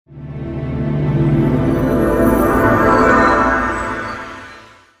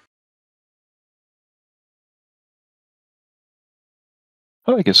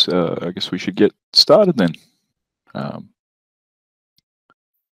Oh, I guess we should get started then.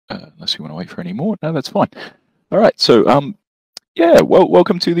 Unless you want to wait for any more, no, that's fine. All right, so yeah, well,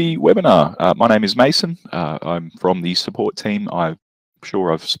 welcome to the webinar. My name is Mason. I'm from the support team. I'm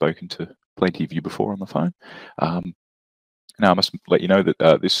sure I've spoken to plenty of you before on the phone. Now, I must let you know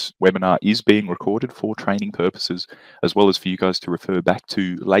that this webinar is being recorded for training purposes, as well as for you guys to refer back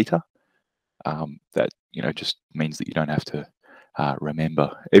to later. That just means that you don't have to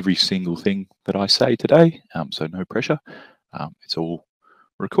remember every single thing that I say today. So no pressure. It's all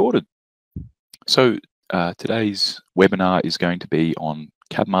recorded. So today's webinar is going to be on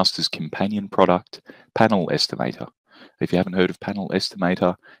CabMaster's companion product, Panel Estimator. If you haven't heard of Panel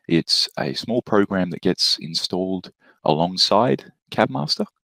Estimator, it's a small program that gets installed alongside CabMaster,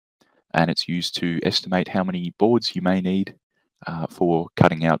 and it's used to estimate how many boards you may need for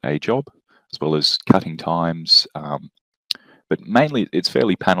cutting out a job, as well as cutting times. But mainly, it's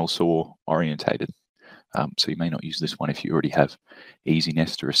fairly panel saw orientated. So you may not use this one if you already have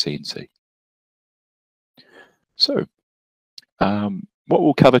EasyNest or a CNC. So what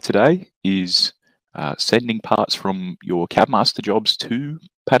we'll cover today is sending parts from your CabMaster jobs to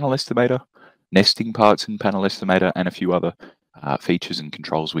Panel Estimator, nesting parts in Panel Estimator, and a few other features and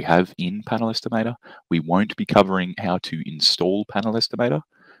controls we have in Panel Estimator. We won't be covering how to install Panel Estimator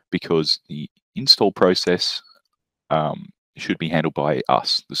because the install process should be handled by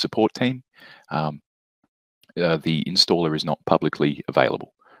us, the support team. The installer is not publicly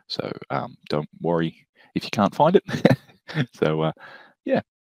available, so don't worry if you can't find it. So yeah.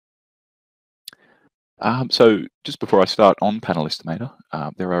 So just before I start on Panel Estimator,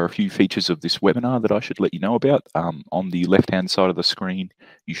 there are a few features of this webinar that I should let you know about. On the left-hand side of the screen,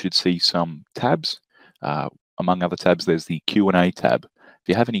 you should see some tabs. Among other tabs, there's the Q&A tab. If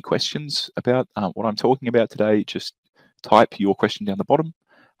you have any questions about what I'm talking about today, just type your question down the bottom.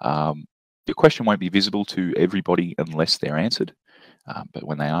 Your question won't be visible to everybody unless they're answered, but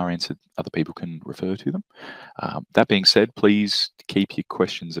when they are answered, other people can refer to them. That being said, please keep your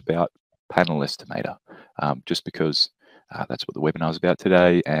questions about Panel Estimator, just because that's what the webinar is about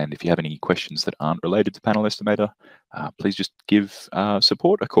today. And if you have any questions that aren't related to Panel Estimator, please just give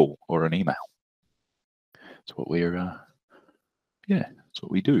support a call or an email. That's what we're, yeah, that's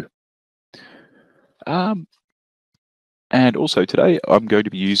what we do. And also today, I'm going to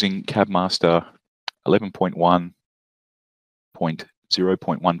be using CabMaster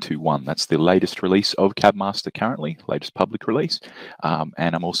 11.1.0.121. That's the latest release of CabMaster currently, latest public release.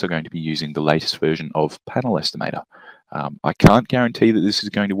 And I'm also going to be using the latest version of Panel Estimator. I can't guarantee that this is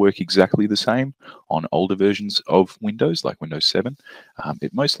going to work exactly the same on older versions of Windows, like Windows 7.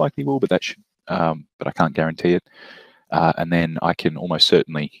 It most likely will, but that should, but I can't guarantee it. And then I can almost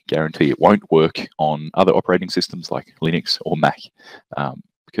certainly guarantee it won't work on other operating systems like Linux or Mac,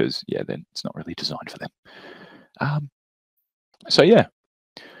 because yeah, then it's not really designed for them. So yeah,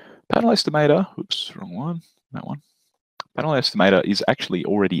 Panel Estimator, oops, wrong one, that one. Panel Estimator is actually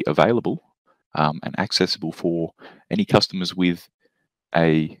already available and accessible for any customers with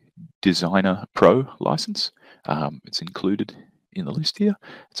a Designer Pro license. It's included in the list here.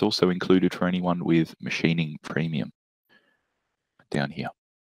 It's also included for anyone with Machining Premium down here.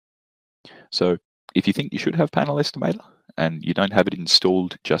 So if you think you should have Panel Estimator and you don't have it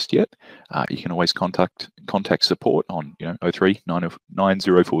installed just yet, you can always contact support on 03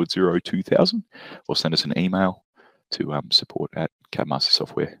 9040 2000 or send us an email to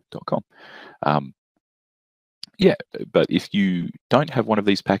support@cabmastersoftware.com. Yeah, but if you don't have one of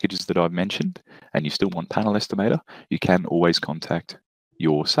these packages that I've mentioned and you still want Panel Estimator, you can always contact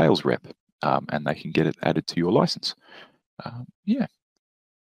your sales rep and they can get it added to your license. Yeah.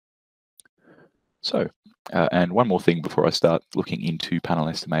 So, and one more thing before I start looking into Panel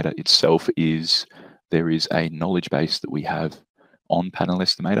Estimator itself is there is a knowledge base that we have on Panel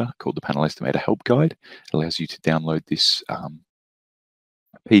Estimator called the Panel Estimator Help Guide. It allows you to download this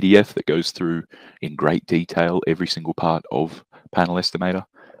PDF that goes through in great detail every single part of Panel Estimator.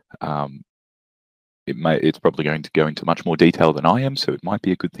 It's probably going to go into much more detail than I am, so it might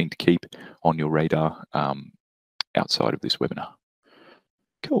be a good thing to keep on your radar outside of this webinar.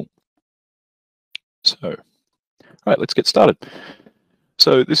 Cool. So, all right, let's get started.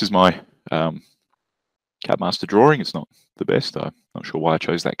 So this is my CabMaster drawing. It's not the best. I'm not sure why I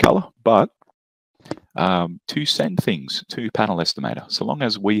chose that color, but to send things to Panel Estimator, so long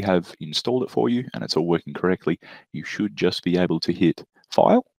as we have installed it for you and it's all working correctly, you should just be able to hit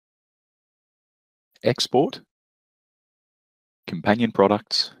File, Export, Companion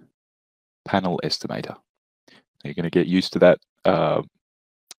Products, Panel Estimator. You're going to get used to that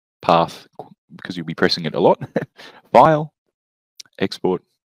path because you'll be pressing it a lot. File, export,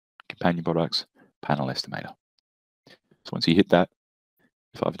 companion products, panel estimator. So once you hit that,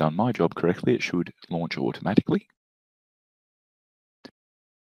 if I've done my job correctly, it should launch automatically.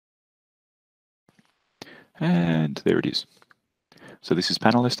 And there it is. So this is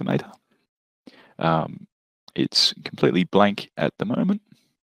panel estimator. It's completely blank at the moment.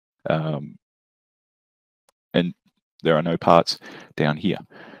 And there are no parts down here.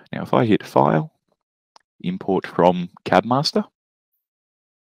 Now, if I hit File, Import from CabMaster,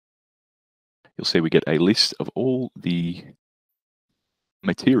 you'll see we get a list of all the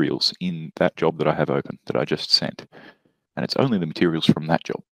materials in that job that I have open, that I just sent. And it's only the materials from that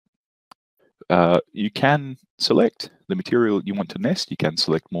job. You can select the material you want to nest. You can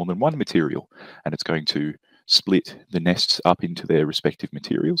select more than one material, and it's going to split the nests up into their respective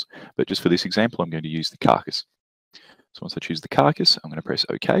materials. But just for this example, I'm going to use the carcass. So once I choose the carcass, I'm going to press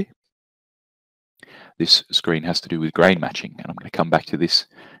OK. This screen has to do with grain matching, and I'm going to come back to this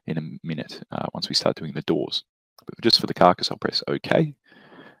in a minute once we start doing the doors. But just for the carcass, I'll press OK.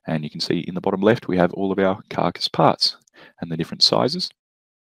 And you can see in the bottom left, we have all of our carcass parts and the different sizes,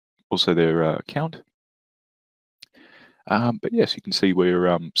 also their count. But yes, you can see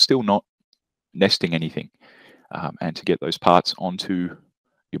we're still not nesting anything. And to get those parts onto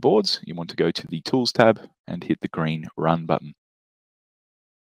your boards, you want to go to the Tools tab and hit the green Run button.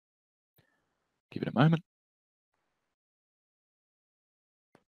 Give it a moment.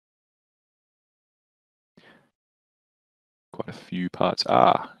 Quite a few parts.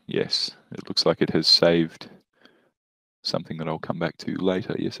 Yes, it looks like it has saved something that I'll come back to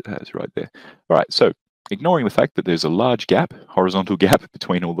later. Yes, it has right there. All right, so ignoring the fact that there's a large gap, horizontal gap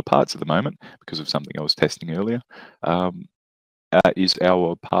between all the parts at the moment because of something I was testing earlier, is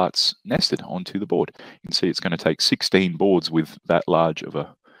our parts nested onto the board. You can see it's going to take 16 boards with that large of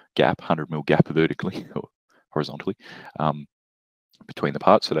a gap, 100mm gap vertically or horizontally between the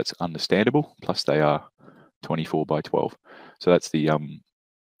parts, so that's understandable. Plus they are 24 by 12. So that's the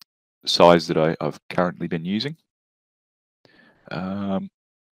size that I've currently been using. Oh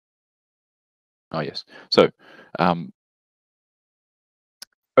yes, so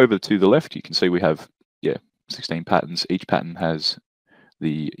over to the left, you can see we have 16 patterns. Each pattern has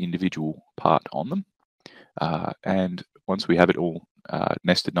the individual part on them. And once we have it all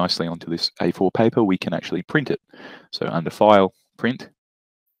nested nicely onto this A4 paper, we can actually print it. So under File, Print,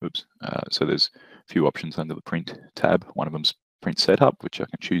 so there's a few options under the Print tab. One of them's Print Setup, which I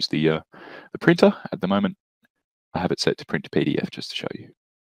can choose the printer. At the moment, I have it set to print PDF just to show you.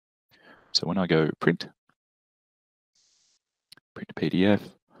 So when I go Print to PDF,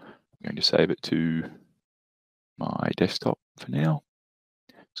 I'm going to save it to my desktop for now.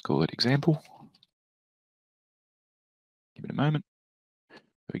 Let's call it example. Give it a moment.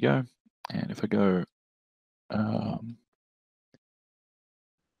 There we go. And if I go,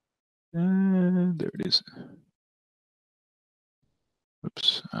 there it is.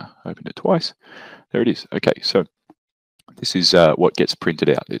 Oops, opened it twice. There it is. Okay, so this is what gets printed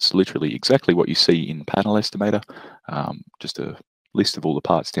out. It's literally exactly what you see in Panel Estimator. Just a list of all the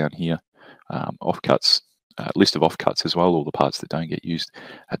parts down here, offcuts, list of offcuts as well, all the parts that don't get used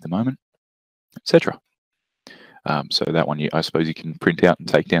at the moment, etc. So that one, I suppose you can print out and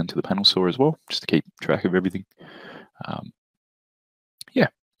take down to the panel saw as well, just to keep track of everything. Yeah.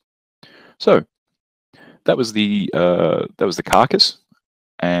 So that was the carcass,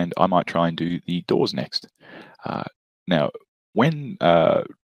 and I might try and do the doors next. Now, when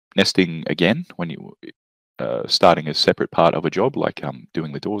nesting again, when you starting a separate part of a job, like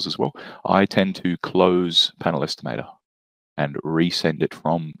doing the doors as well, I tend to close Panel Estimator and resend it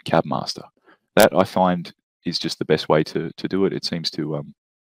from CabMaster. That I find is just the best way to do it. It seems to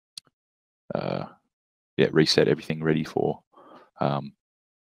reset everything ready for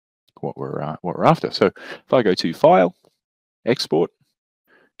what we're after. So if I go to File, Export,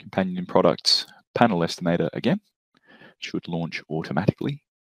 Companion Products, Panel Estimator again, it should launch automatically.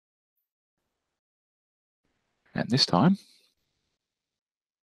 And this time,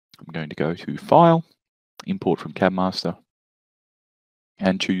 I'm going to go to File, Import from CabMaster,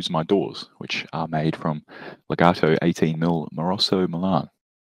 and choose my doors, which are made from Legato 18mm Moroso Milan.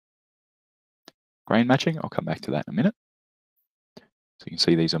 Grain matching, I'll come back to that in a minute. So you can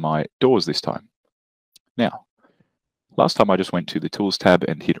see these are my doors this time. Now, last time I just went to the Tools tab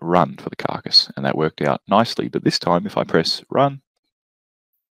and hit Run for the carcass, and that worked out nicely. But this time, if I press Run,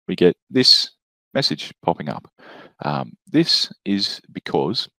 we get this message popping up. This is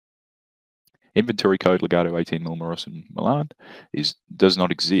because inventory code Legato 18mm Moroso Milan does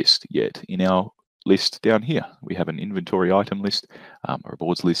not exist yet in our list down here. We have an inventory item list or a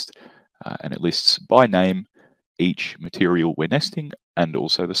boards list, and it lists by name each material we're nesting and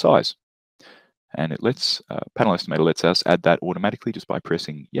also the size. And it lets, Panel Estimator lets us add that automatically just by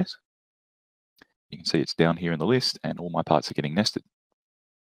pressing yes. You can see it's down here in the list and all my parts are getting nested.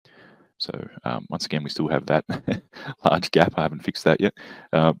 So once again, we still have that large gap. I haven't fixed that yet,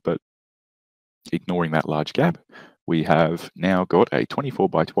 but ignoring that large gap, we have now got a 24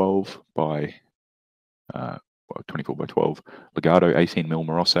 by 12 by 24 by 12 Legato 18mm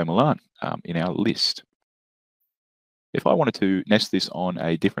Moroso Milan in our list. If I wanted to nest this on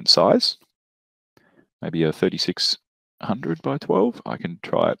a different size, maybe a 3600 by 12, I can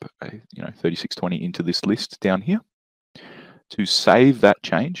type 3620 into this list down here. To save that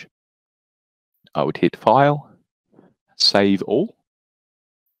change, I would hit File, Save All,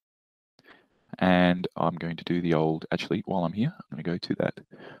 and I'm going to do the old, actually, while I'm here, I'm going to go to that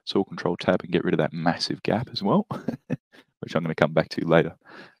Saw Control tab and get rid of that massive gap as well, which I'm going to come back to later.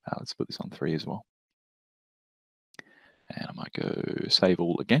 Let's put this on 3 as well. And I might go Save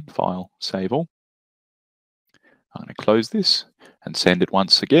All again, File, Save All. I'm going to close this and send it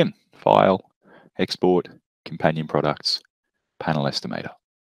once again. File, Export, Companion Products, Panel Estimator.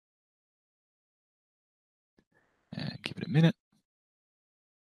 And give it a minute.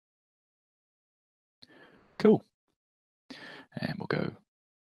 Cool. And we'll go.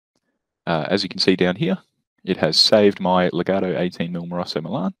 As you can see down here, it has saved my Legato 18mm Moroso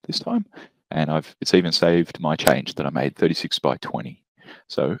Milan this time. And it's even saved my change that I made, 36 by 20.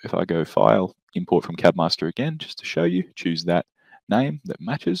 So if I go File, Import from CabMaster again, just to show you, choose that name that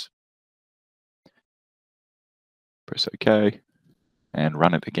matches. Press OK and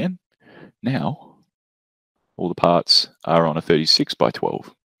run it again. Now, all the parts are on a 36 by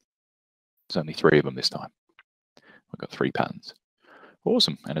 12. There's only 3 of them this time. I've got 3 patterns.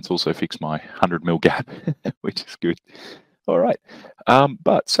 Awesome. And it's also fixed my 100mm gap, which is good. All right.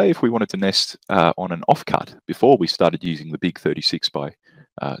 But say if we wanted to nest on an offcut before we started using the big 36 by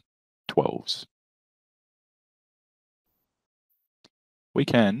 12s, we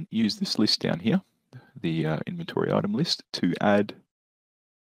can use this list down here, the inventory item list, to add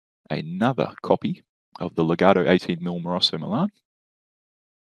another copy of the Legato 18mm Moroso Milan.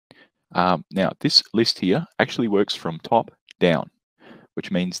 Now, this list here actually works from top down,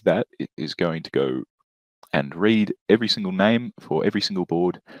 which means that it is going to go and read every single name for every single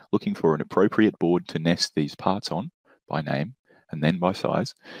board, looking for an appropriate board to nest these parts on by name and then by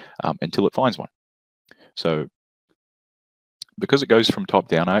size until it finds one. So because it goes from top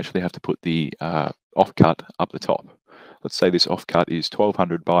down, I actually have to put the offcut up the top. Let's say this offcut is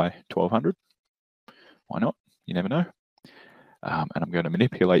 1200 by 1200. Why not? You never know. And I'm going to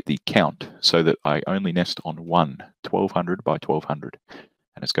manipulate the count so that I only nest on one 1200 by 1200.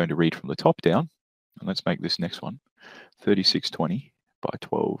 And it's going to read from the top down. And let's make this next one 3620 by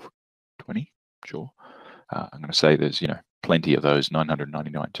 1220. Sure. I'm going to say there's, plenty of those,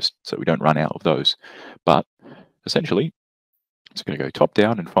 999, just so we don't run out of those. But essentially, it's going to go top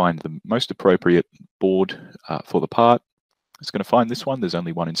down and find the most appropriate board for the part. It's going to find this one. There's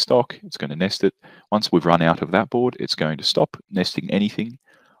only one in stock. It's going to nest it. Once we've run out of that board, it's going to stop nesting anything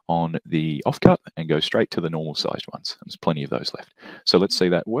on the offcut and go straight to the normal sized ones. There's plenty of those left. So let's see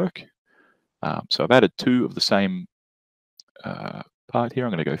that work. So I've added 2 of the same part here.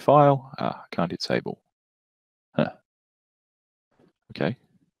 I'm going to go File. Can't hit Save All. Huh. Okay.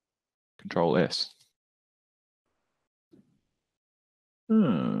 Control S.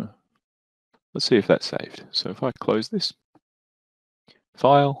 Let's see if that's saved. So if I close this,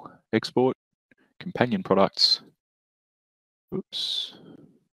 File, Export, Companion Products. Oops.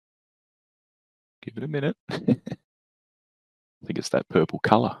 Give it a minute. I think it's that purple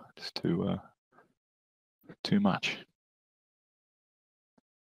color. Just too much.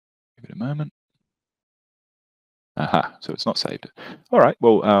 Give it a moment. Aha, so it's not saved. All right,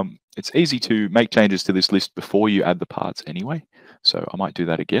 well, it's easy to make changes to this list before you add the parts anyway. So I might do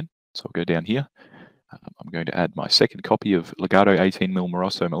that again. So I'll go down here. I'm going to add my second copy of Legato 18mm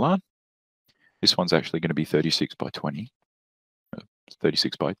Moroso Milan. This one's actually going to be 36 by 20,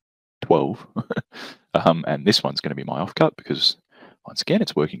 36 by 12. And this one's going to be my offcut because, once again,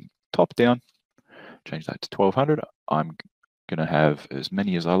 it's working top down. Change that to 1200. I'm going to have as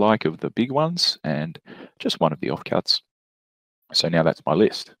many as I like of the big ones and just one of the offcuts. So now that's my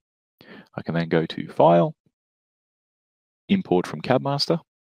list. I can then go to File, Import from CabMaster,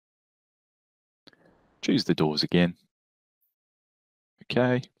 choose the doors again.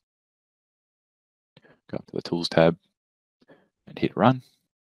 Okay. Go up to the Tools tab and hit Run.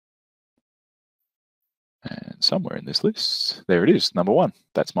 And somewhere in this list, there it is, number 1.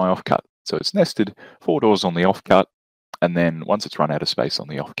 That's my offcut. So it's nested 4 doors on the offcut And then once it's run out of space on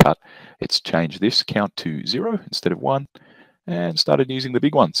the offcut, it's changed this count to 0 instead of 1 and started using the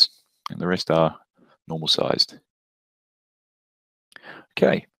big ones. And the rest are normal sized.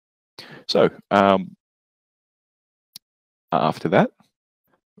 Okay, so after that,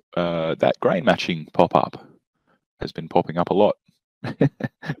 that grain matching pop-up has been popping up a lot.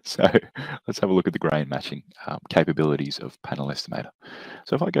 So let's have a look at the grain matching capabilities of Panel Estimator.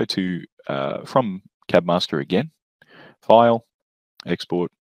 So if I go to, from CabMaster again, File,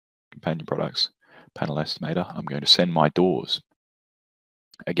 Export, Companion Products, Panel Estimator, I'm going to send my doors.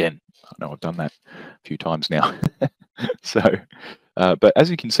 Again, I know I've done that a few times now. So, but as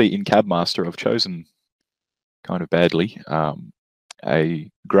you can see in CabMaster, I've chosen kind of badly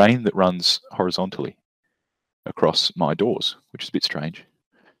a grain that runs horizontally across my doors, which is a bit strange.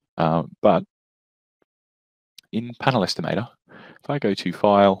 But in Panel Estimator, if I go to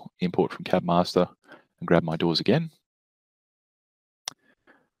File, Import from CabMaster, and grab my doors again,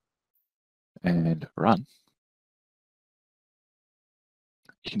 and run,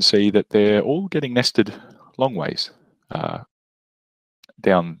 you can see that they're all getting nested long ways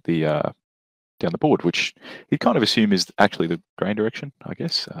down the board, which you kind of assume is actually the grain direction, I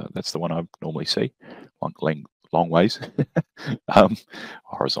guess. That's the one I normally see, long ways,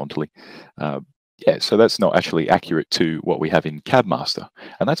 horizontally. Yeah, so that's not actually accurate to what we have in CabMaster.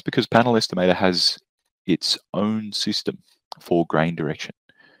 And that's because Panel Estimator has its own system for grain direction.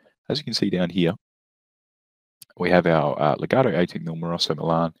 As you can see down here, we have our Legato 18mm Moroso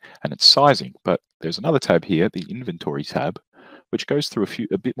Milan and its sizing, but there's another tab here, the inventory tab, which goes through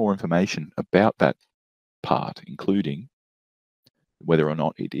a bit more information about that part, including whether or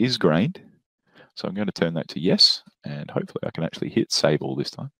not it is grained. So I'm going to turn that to yes, and hopefully I can actually hit save all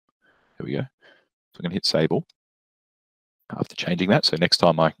this time. There we go. So I'm going to hit save all after changing that. So next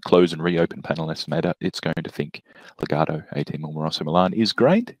time I close and reopen Panel Estimator, it's going to think Legato 18mm Moroso Milan is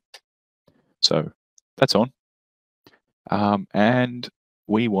grained. So that's on. And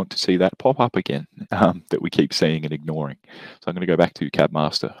we want to see that pop up again that we keep seeing and ignoring. So I'm going to go back to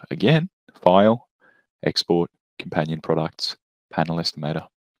CabMaster again, File, Export, Companion Products, Panel Estimator.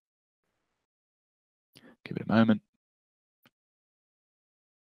 Give it a moment.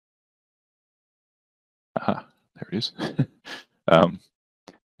 Aha, there it is.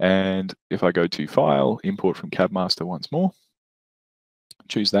 And if I go to File, Import from CabMaster once more,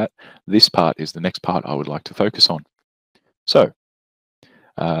 choose that. This part is the next part I would like to focus on. So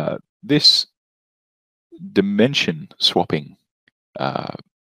this dimension swapping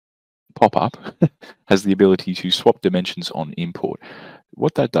pop-up has the ability to swap dimensions on import.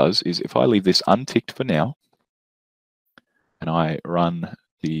 What that does is if I leave this unticked for now and I run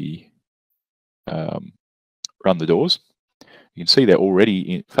the doors, you can see they're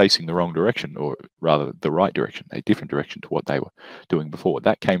already facing the wrong direction, or rather the right direction, a different direction to what they were doing before.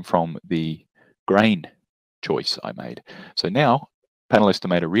 That came from the grain choice I made. So now Panel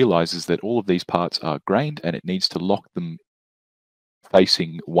Estimator realizes that all of these parts are grained and it needs to lock them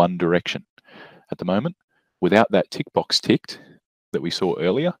facing one direction. At the moment, without that tick box ticked that we saw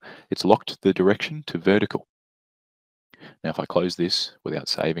earlier, it's locked the direction to vertical. Now if I close this without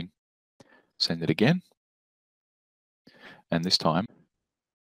saving, send it again, and this time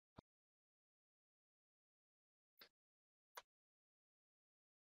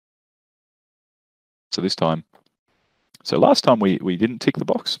so last time we didn't tick the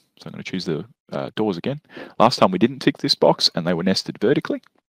box, so I'm going to choose the doors again. Last time we didn't tick this box and they were nested vertically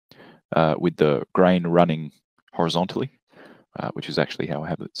with the grain running horizontally, which is actually how I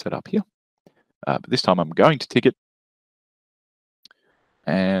have it set up here. But this time I'm going to tick it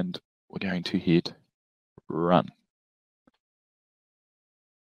and we're going to hit run.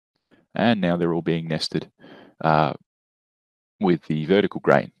 And now they're all being nested with the vertical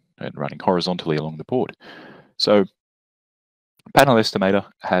grain and running horizontally along the board. So Panel Estimator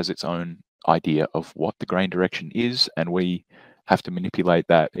has its own idea of what the grain direction is, and we have to manipulate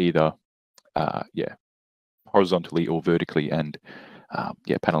that either horizontally or vertically. And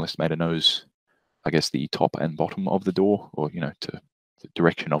Panel Estimator knows, I guess, the top and bottom of the door, or to the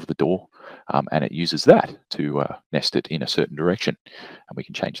direction of the door, and it uses that to nest it in a certain direction, and we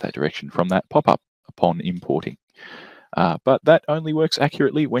can change that direction from that pop-up upon importing. But that only works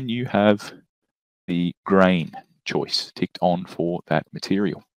accurately when you have the grain choice ticked on for that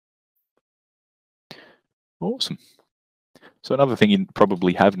material. Awesome. So another thing you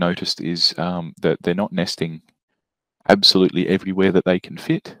probably have noticed is that they're not nesting absolutely everywhere that they can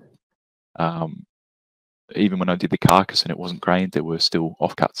fit. Even when I did the carcass and it wasn't grained, there were still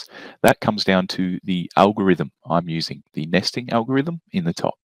offcuts. That comes down to the algorithm I'm using, the nesting algorithm in the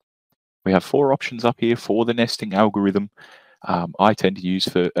top. We have 4 options up here for the nesting algorithm. I tend to use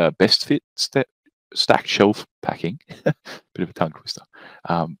for best fit stacked shelf packing. Bit of a tongue twister.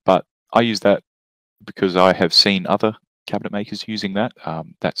 But I use that because I have seen other cabinet makers using that.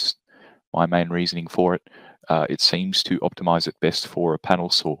 That's my main reasoning for it. It seems to optimize it best for a panel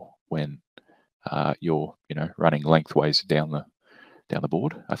saw when you're running lengthways down the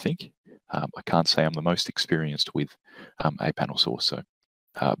board, I think. I can't say I'm the most experienced with a panel saw, so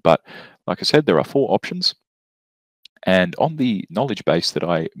but like I said, there are 4 options. And on the knowledge base that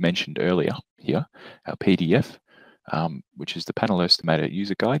I mentioned earlier here, our PDF, which is the Panel Estimator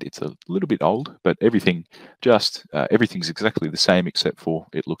User Guide, it's a little bit old, but everything's exactly the same except for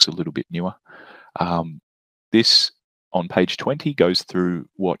it looks a little bit newer. This on page 20 goes through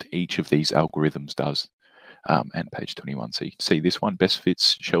what each of these algorithms does. And page 21, so you can see this one, best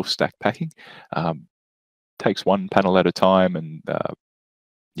fits shelf stack packing. Takes one panel at a time and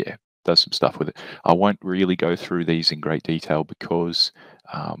yeah, does some stuff with it. I won't really go through these in great detail because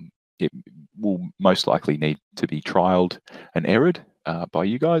it will most likely need to be trialed and errored by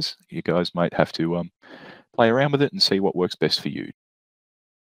you guys. You guys might have to play around with it and see what works best for you.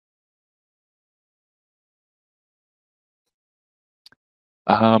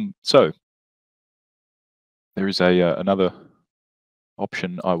 So there is another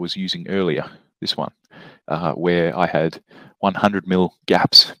option I was using earlier, this one, where I had 100 mil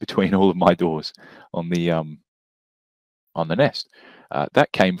gaps between all of my doors on the nest.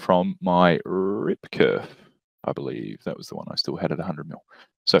 That came from my rip curve, I believe. That was the one I still had at 100 mil.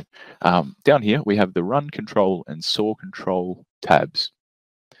 So down here we have the run control and saw control tabs.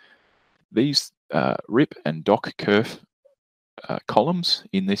 These rip and dock curve columns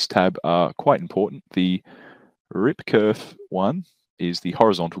in this tab are quite important. The rip curve one is the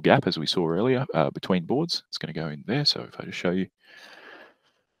horizontal gap, as we saw earlier, between boards. It's going to go in there. So if I just show you,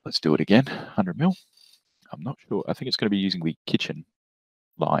 let's do it again, 100 mil. I'm not sure. I think it's going to be using the kitchen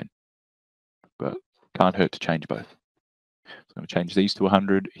line, but can't hurt to change both. So I'm going to change these to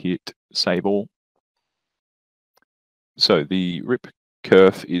 100, hit save all. So the rip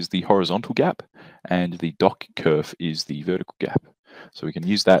curve is the horizontal gap and the dock curve is the vertical gap. So we can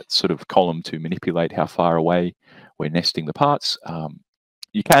use that sort of column to manipulate how far away we're nesting the parts.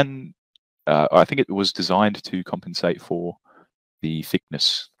 You can, I think it was designed to compensate for the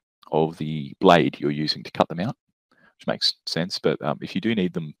thickness of the blade you're using to cut them out, which makes sense. But if you do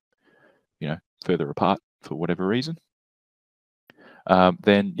need them, further apart for whatever reason,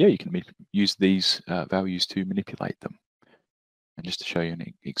 then yeah, you can use these values to manipulate them. And just to show you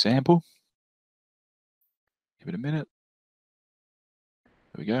an example, give it a minute.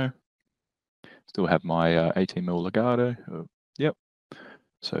 There we go. Still have my 18 mil legato. Yep.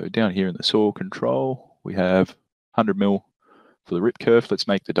 So down here in the saw control, we have 100 mil for the rip curve. Let's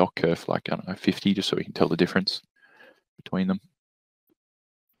make the dock curve like, I don't know, 50, just so we can tell the difference between them.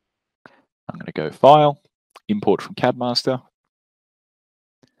 I'm going to go File, Import from CabMaster.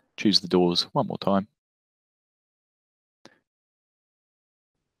 Choose the doors one more time.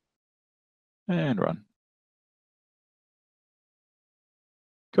 And run.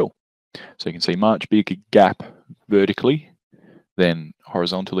 Cool. So you can see much bigger gap vertically than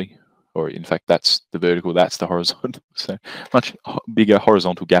horizontally, or in fact, that's the vertical, that's the horizontal. So much bigger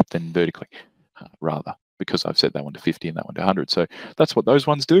horizontal gap than vertically, rather, because I've set that one to 50 and that one to 100. So that's what those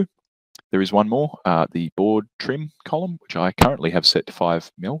ones do. There is one more, the board trim column, which I currently have set to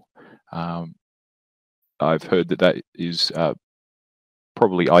 5 mil. I've heard that is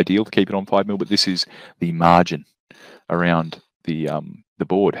probably ideal to keep it on 5 mil, but this is the margin around the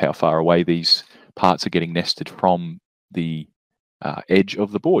board, how far away these parts are getting nested from the edge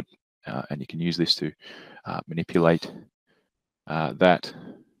of the board, and you can use this to manipulate that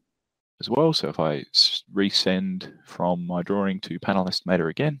as well. So if I resend from my drawing to Panel Estimator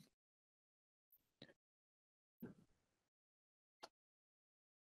again,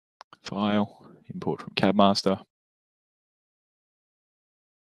 File, Import from CabMaster,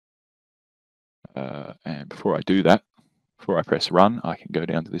 and before I do that, before I press Run, I can go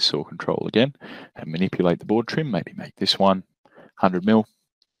down to this saw control again and manipulate the board trim. Maybe make this one 100 mil.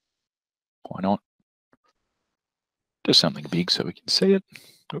 Why not? Just something big so we can see it.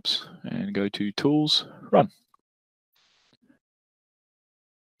 Oops. And go to Tools, Run.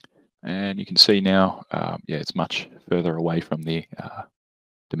 And you can see now, yeah, it's much further away from the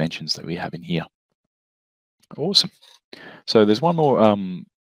dimensions that we have in here. Awesome. So there's one more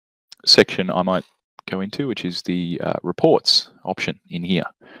section I might go into, which is the reports option in here,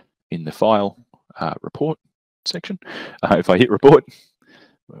 in the file report section. If I hit report,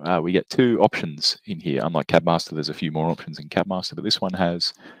 we get 2 options in here. Unlike CabMaster, there's a few more options in CabMaster, but this one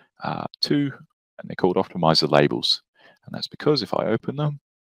has two, and they're called optimizer labels. And that's because if I open them,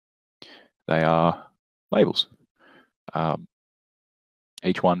 they are labels.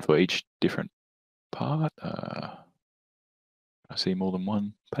 Each one for each different part. I see more than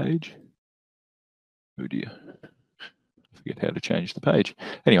one page. Oh dear. I forget how to change the page.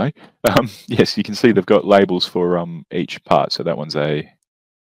 Anyway, yes, you can see they've got labels for each part. So that one's a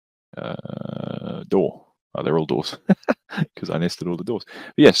door. Oh, they're all doors because I nested all the doors.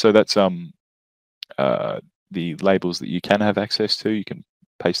 But yeah, so that's the labels that you can have access to. You can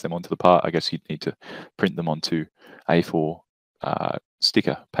paste them onto the part. I guess you'd need to print them onto A4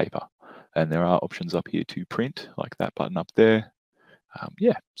 sticker paper. And there are options up here to print, like that button up there.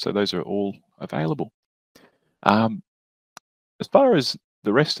 Yeah, so those are all available. As far as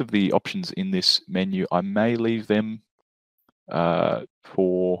the rest of the options in this menu, I may leave them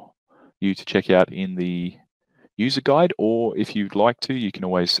for you to check out in the user guide, or if you'd like to, you can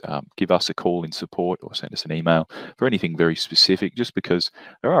always give us a call in support or send us an email for anything very specific, just because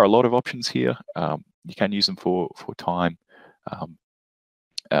there are a lot of options here. You can use them for time,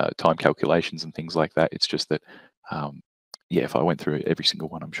 time calculations and things like that. It's just that, yeah, if I went through every single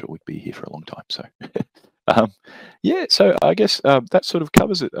one, I'm sure we'd be here for a long time. So yeah, so I guess that sort of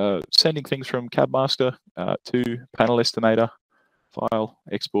covers it. Sending things from CabMaster to Panel Estimator, file,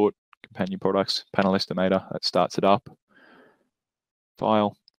 export, companion products, Panel Estimator, that starts it up.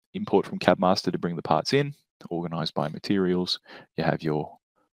 File, import from CabMaster to bring the parts in, organized by materials. You have your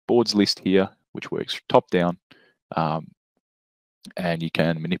boards list here, which works top down, and you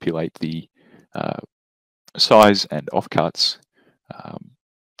can manipulate the size and offcuts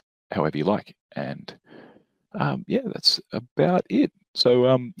however you like. And yeah, that's about it.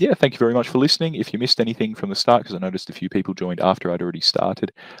 So yeah, thank you very much for listening. If you missed anything from the start, because I noticed a few people joined after I'd already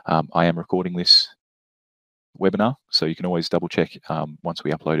started, I am recording this webinar, so you can always double check once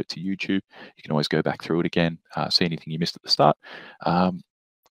we upload it to YouTube. You can always go back through it again, see anything you missed at the start.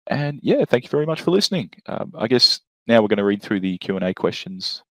 And yeah, thank you very much for listening. I guess now we're going to read through the Q&A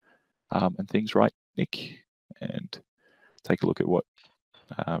questions and things, right, Nick? And take a look at what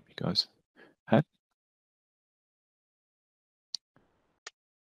you guys had.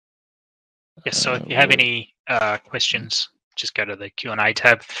 Yes, so if you have any questions, just go to the Q&A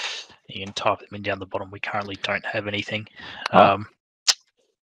tab. You can type them in down the bottom. We currently don't have anything.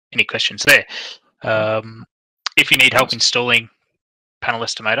 Any questions there? If you need help installing Panel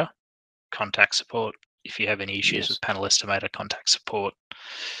Estimator, contact support. If you have any issues with Panel Estimator, contact support.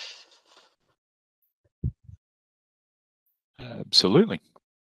 Absolutely.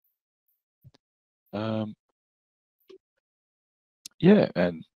 Yeah,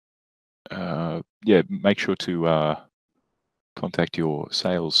 and yeah, make sure to contact your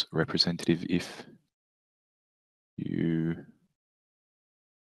sales representative if you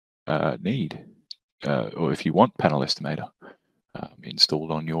need or if you want Panel Estimator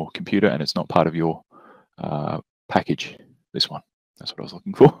installed on your computer and it's not part of your package. This one, that's what I was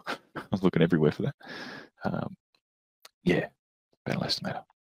looking for. I was looking everywhere for that. Yeah, Panel Estimator.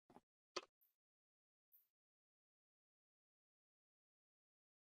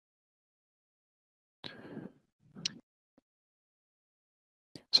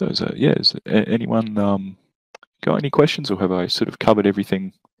 So yeah, is anyone got any questions, or have I sort of covered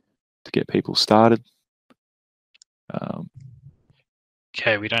everything to get people started?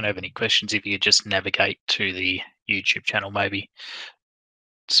 Okay, we don't have any questions. If you could just navigate to the YouTube channel, maybe,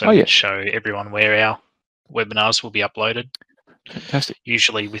 so we can show everyone where our webinars will be uploaded. Fantastic.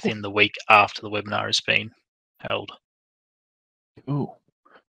 Usually within the week after the webinar has been held. Oh.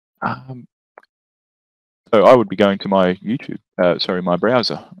 So I would be going to my YouTube, sorry, my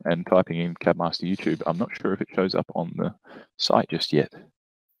browser, and typing in CabMaster YouTube. I'm not sure if it shows up on the site just yet.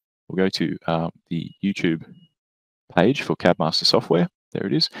 We'll go to the YouTube page for CabMaster Software. There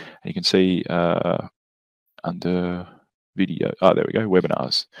it is. And you can see under video, oh, there we go,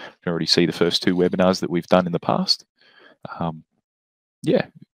 webinars. You can already see the first two webinars that we've done in the past. Yeah.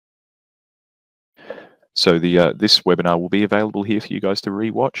 So the this webinar will be available here for you guys to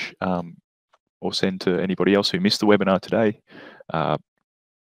rewatch. Or send to anybody else who missed the webinar today. Yeah,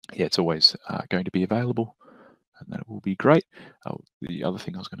 it's always going to be available, and that will be great. The other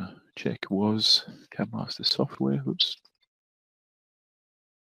thing I was going to check was CabMaster Software. Oops.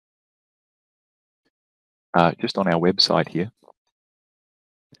 Just on our website here.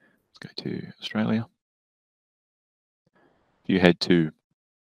 Let's go to Australia. If you head to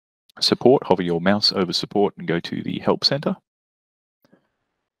support, hover your mouse over support and go to the Help Center.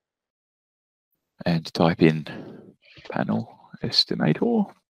 And type in Panel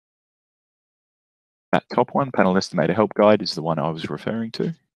Estimator. That top one, Panel Estimator Help Guide, is the one I was referring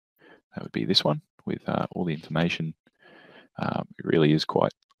to. That would be this one with all the information. It really is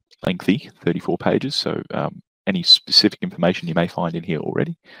quite lengthy, 34 pages. So any specific information you may find in here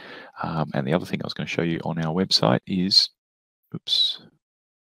already. And the other thing I was going to show you on our website is, oops,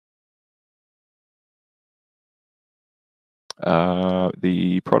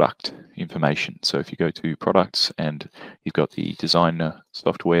 the product information. So if you go to products and you've got the designer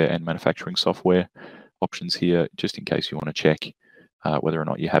software and manufacturing software options here, just in case you want to check whether or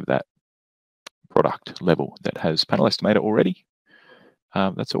not you have that product level that has panel estimator already.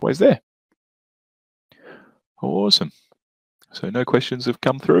 That's always there. Awesome. So no questions have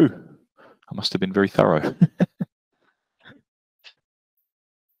come through. I must have been very thorough.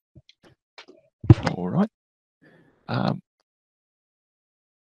 All right.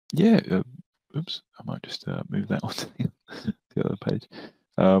 Yeah. Oops. I might just move that onto the other page.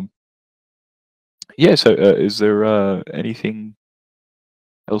 Yeah. So is there anything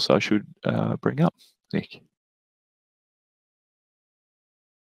else I should bring up, Nick?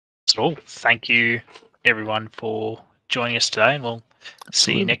 That's all. Thank you, everyone, for joining us today, and we'll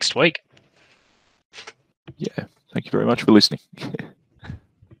see you next week. Yeah. Thank you very much for listening.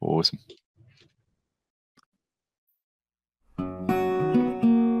 Awesome.